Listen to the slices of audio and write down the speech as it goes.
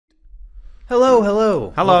Hello,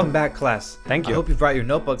 hello. Hello. Welcome back, class. Thank you. I hope you brought your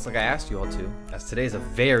notebooks like I asked you all to, as today is a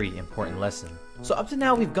very important lesson. So up to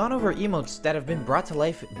now, we've gone over emotes that have been brought to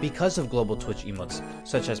life because of global Twitch emotes,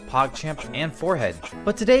 such as PogChamp and Forehead.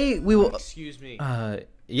 But today, we will... Excuse me.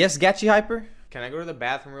 Yes, Gatchy Hyper? Can I go to the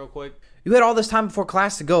bathroom real quick? You had all this time before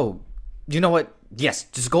class to go. You know what? Yes,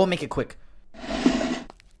 just go and make it quick.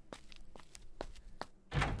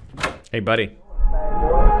 Hey, buddy.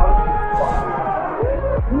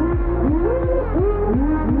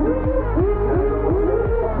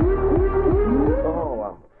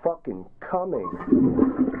 Fucking coming.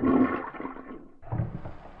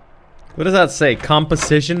 What does that say?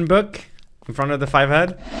 Composition book in front of the 5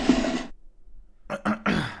 head?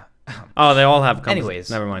 Oh, they all have. Anyways,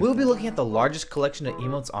 never mind. We'll be looking at the largest collection of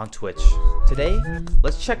emotes on Twitch. Today,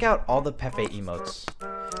 let's check out all the PEPE emotes.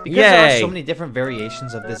 Because there are so many different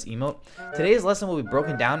variations of this emote, today's lesson will be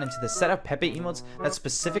broken down into the set of PEPE emotes that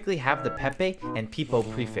specifically have the PEPE and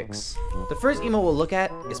PEPE prefix. The first emote we'll look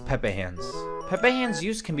at is PEPE hands. PEPE hands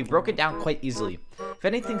use can be broken down quite easily. If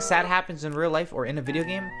anything sad happens in real life or in a video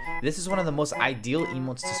game, this is one of the most ideal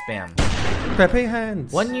emotes to spam. PEPE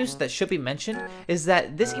hands. One use that should be mentioned is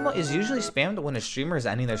that this emote is usually spammed when a streamer is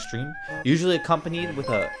ending their stream, usually accompanied with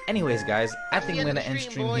a "anyways guys, I think I'm gonna end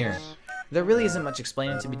stream here." There really isn't much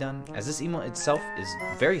explaining to be done, as this emote itself is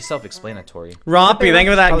very self-explanatory. Rompy, thank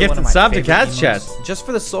you for that gifted sub to Cat's Chest. Just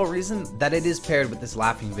for the sole reason that it is paired with this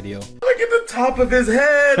laughing video. Look at the top of his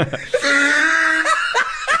head!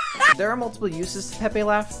 There are multiple uses to PEPE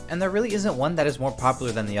laugh, and there really isn't one that is more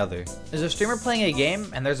popular than the other. Is a streamer playing a game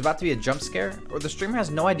and there's about to be a jump scare, or the streamer has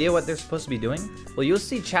no idea what they're supposed to be doing? Well, you'll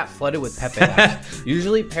see chat flooded with PEPE laughs,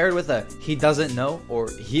 usually paired with a "he doesn't know" or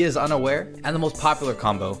 "he is unaware," and the most popular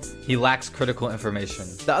combo, "he lacks critical information."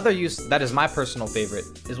 The other use that is my personal favorite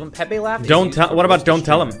is when PEPE laugh. Don't tell. What about don't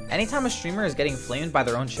tell him? Anytime a streamer is getting flamed by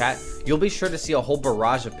their own chat, you'll be sure to see a whole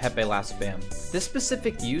barrage of PEPE laugh spam. This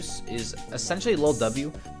specific use is essentially lol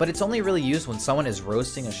W, but it's only really used when someone is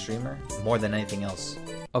roasting a streamer more than anything else.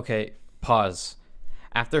 Okay, pause.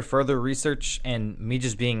 After further research and me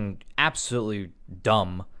just being absolutely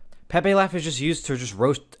dumb, PEPE laugh is just used to just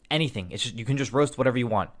roast anything. It's just, you can just roast whatever you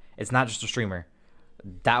want. It's not just a streamer.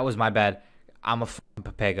 That was my bad. I'm a f***ing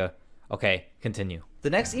Pepega. Okay, continue.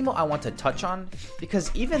 The next emote I want to touch on,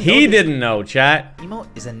 because even he didn't know, chat. Emote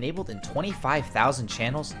is enabled in 25,000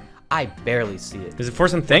 channels, I barely see it. Is it for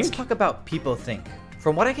some think? Let's talk about people think.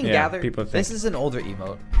 From what I can gather, this is an older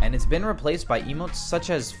emote, and it's been replaced by emotes such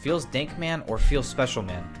as Feels Dank Man or Feels Special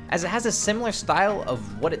Man, as it has a similar style of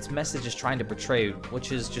what its message is trying to portray,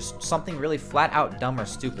 which is just something really flat out dumb or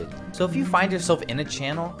stupid. So if you find yourself in a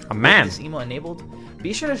channel with this emote enabled,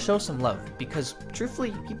 be sure to show some love, because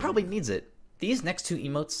truthfully, he probably needs it. These next two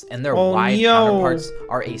emotes and their wide counterparts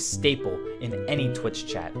are a staple in any Twitch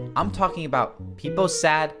chat. I'm talking about People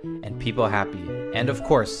Sad and People Happy. And of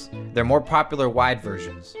course, they're more popular wide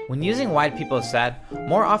versions. When using wide People Sad,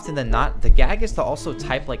 more often than not, the gag is to also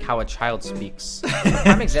type like how a child speaks. A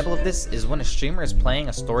prime example of this is when a streamer is playing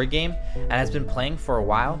a story game and has been playing for a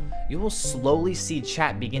while, you will slowly see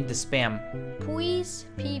chat begin to spam, "Please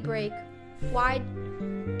pee break, wide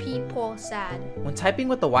people sad." When typing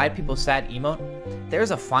with the wide people sad emote,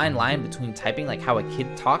 there's a fine line between typing like how a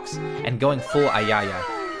kid talks and going full ayaya.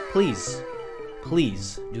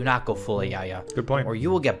 Please do not go full ayaya. Good point. Or you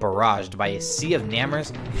will get barraged by a sea of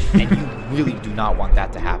nammers, and you really do not want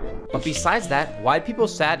that to happen. But besides that, wide people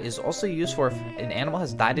sad is also used for if an animal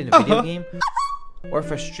has died in a video game, or if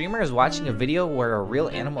a streamer is watching a video where a real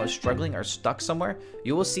animal is struggling or stuck somewhere,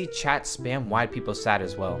 you will see chat spam wide people sad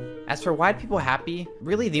as well. As for wide people happy,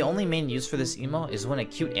 really the only main use for this emo is when a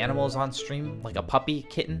cute animal is on stream, like a puppy,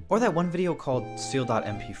 kitten, or that one video called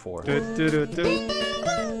Seal.mp4.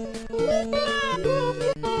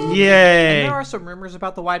 Yay! And there are some rumors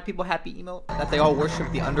about the wide people happy emote, that they all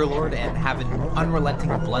worship the Underlord and have an unrelenting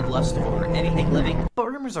bloodlust for anything living. But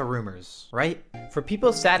rumors are rumors, right? For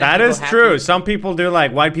people sad and that people is happy, true. Some people do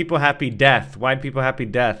like wide people happy death, wide people happy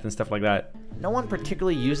death, and stuff like that. No one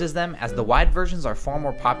particularly uses them, as the wide versions are far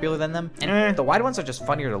more popular than them, and the wide ones are just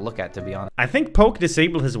funnier to look at, to be honest. I think Poke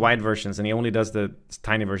disabled his wide versions, and he only does the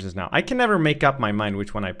tiny versions now. I can never make up my mind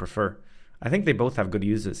which one I prefer. I think they both have good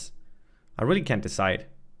uses. I really can't decide.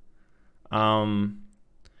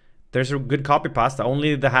 There's a good copy pasta.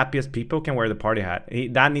 Only the happiest people can wear the party hat.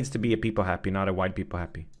 That needs to be a people happy, not a wide people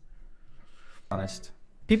happy. Honest.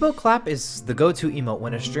 People clap is the go-to emote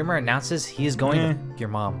when a streamer announces he is going to your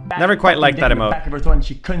mom. Never quite liked that emote. Back of her throat and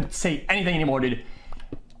she couldn't say anything anymore, dude.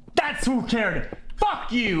 That's who cared.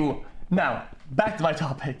 Fuck you. Now, back to my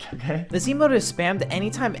topic, okay? This emote is spammed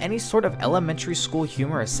anytime any sort of elementary school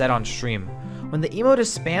humor is said on stream, When the emote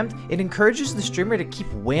is spammed, it encourages the streamer to keep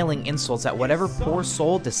wailing insults at whatever poor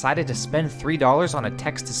soul decided to spend $3 on a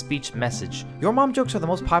text-to-speech message. Your mom jokes are the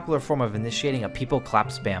most popular form of initiating a people clap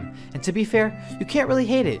spam, and to be fair, you can't really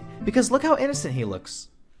hate it, because look how innocent he looks.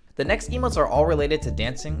 The next emotes are all related to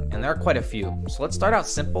dancing, and there are quite a few, so let's start out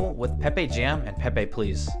simple with Pepe Jam and Pepe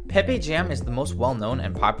Please. Pepe Jam is the most well-known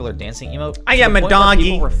and popular dancing emote. I am a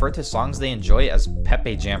doggy. People refer to songs they enjoy as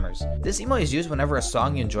Pepe Jammers. This emote is used whenever a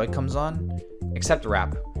song you enjoy comes on, except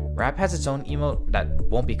rap. Rap has its own emote that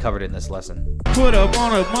won't be covered in this lesson. Put up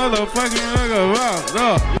on a motherfucking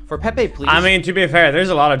For Pepe Please. I mean, to be fair, there's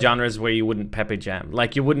a lot of genres where you wouldn't Pepe Jam.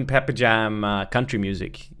 Like you wouldn't Pepe Jam country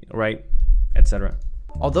music, right? Etc.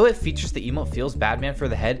 Although it features the emote Feels Bad Man for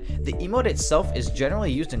the head, the emote itself is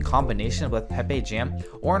generally used in combination with Pepe Jam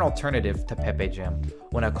or an alternative to Pepe Jam.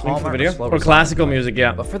 When a calm or classical music,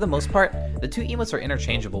 yeah. But for the most part, the two emotes are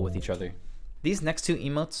interchangeable with each other. These next two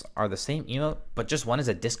emotes are the same emote, but just one is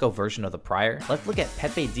a disco version of the prior. Let's look at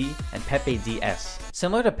Pepe D and Pepe DS.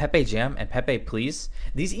 Similar to Pepe Jam and Pepe Please,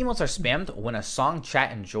 these emotes are spammed when a song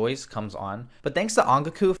chat enjoys comes on, but thanks to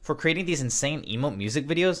Ongaku for creating these insane emote music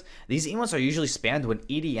videos, these emotes are usually spammed when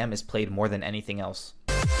EDM is played more than anything else.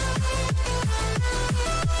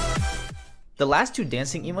 The last two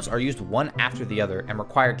dancing emotes are used one after the other and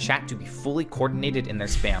require chat to be fully coordinated in their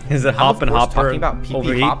spam. Is it hop and hopper? Talking about PP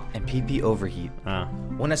overheat? Hop and PP Overheat.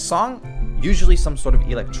 When a song, usually some sort of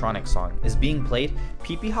electronic song, is being played,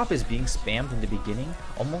 PP Hop is being spammed in the beginning,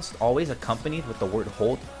 almost always accompanied with the word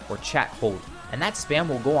hold or chat hold. And that spam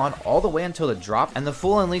will go on all the way until the drop and the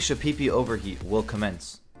full unleash of PP Overheat will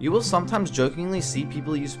commence. You will sometimes jokingly see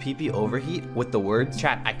people use PP Overheat with the word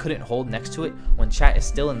chat I couldn't hold next to it when chat is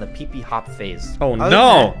still in the PP Hop phase. Oh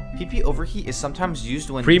no! PP Overheat is sometimes used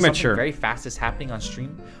when Premature. something very fast is happening on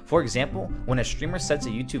stream. For example, when a streamer sets a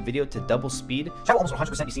YouTube video to double speed, chat will almost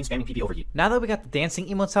 100% be seen spamming PP Overheat. Now that we got the dancing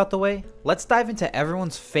emotes out the way, let's dive into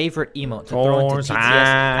everyone's favorite emote to throw into TTS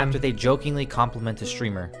after they jokingly compliment a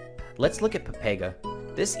streamer. Let's look at Pepega.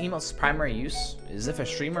 This emote's primary use is if a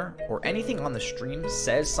streamer or anything on the stream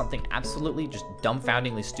says something absolutely just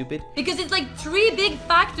dumbfoundingly stupid. Because it's like 3 big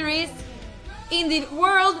factories in the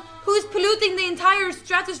world who's polluting the entire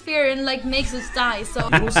stratosphere and like makes us die, so.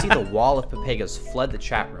 You will see the wall of Pepegas flood the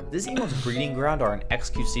chat room. This emote's breeding ground are in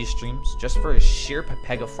XQC streams just for his sheer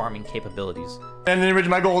Pepega farming capabilities. And then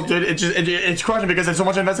my goal, dude, it's crushing because there's so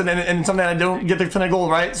much invested in something I don't get the ton of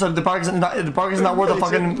gold, right? So the product is not worth a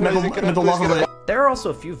fucking mental loss of it. There are also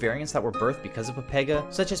a few variants that were birthed because of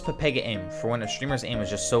Pepega, such as Pepega Aim, for when a streamer's aim is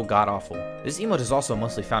just so god-awful. This emote is also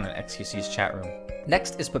mostly found in XQC's chat room.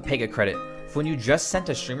 Next is Pepega Credit, for when you just sent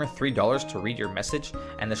a streamer $3 to read your message,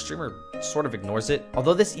 and the streamer sort of ignores it,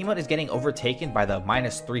 although this emote is getting overtaken by the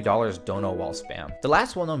 -$3 dono wall spam. The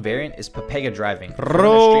last well-known variant is Pepega Driving, for when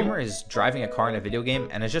a streamer is driving a car in a video game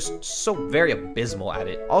and is just so very abysmal at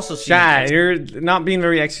it. Also, chat, you're not being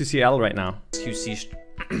very XQCL right now. XQC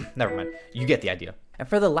never mind, you get the idea. And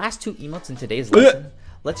for the last two emotes in today's lesson,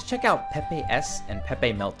 let's check out Pepe S and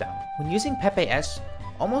Pepe Meltdown. When using Pepe S,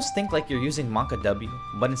 almost think like you're using Monka W,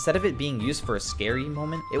 but instead of it being used for a scary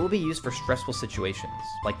moment, it will be used for stressful situations,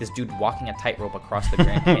 like this dude walking a tightrope across the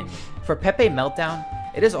Grand Canyon. For Pepe Meltdown,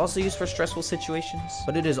 it is also used for stressful situations,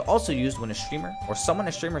 but it is also used when a streamer, or someone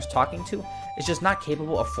a streamer is talking to, is just not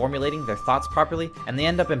capable of formulating their thoughts properly, and they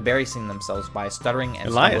end up embarrassing themselves by stuttering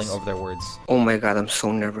and stumbling over their words. Oh my god, I'm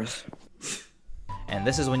so nervous. And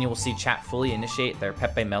this is when you will see chat fully initiate their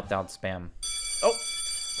Pepe Meltdown spam. Oh,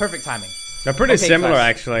 perfect timing. They're pretty similar,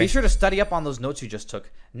 actually. Be sure to study up on those notes you just took.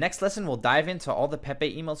 Next lesson, we'll dive into all the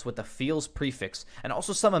Pepe emotes with the feels prefix, and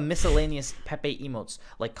also some of miscellaneous Pepe emotes,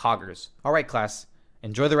 like coggers. Alright, class.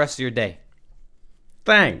 Enjoy the rest of your day.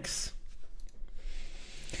 Thanks.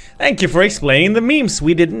 Thank you for explaining the memes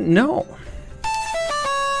we didn't know.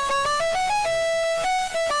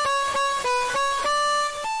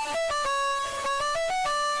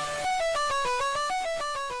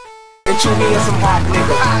 You me and some hot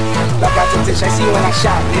niggas. Like I took this, I see when I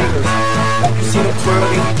shot niggas. Like you see the twirl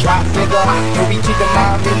and you drop, nigga. And we keep the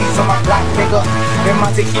 9 millies on my block, nigga. And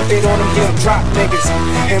my to keep it on them, get them drop, niggas.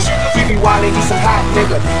 And we be wildin', he some hot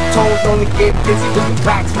nigga. Toes only get busy with the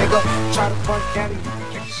blacks, nigga. Try to punch down and you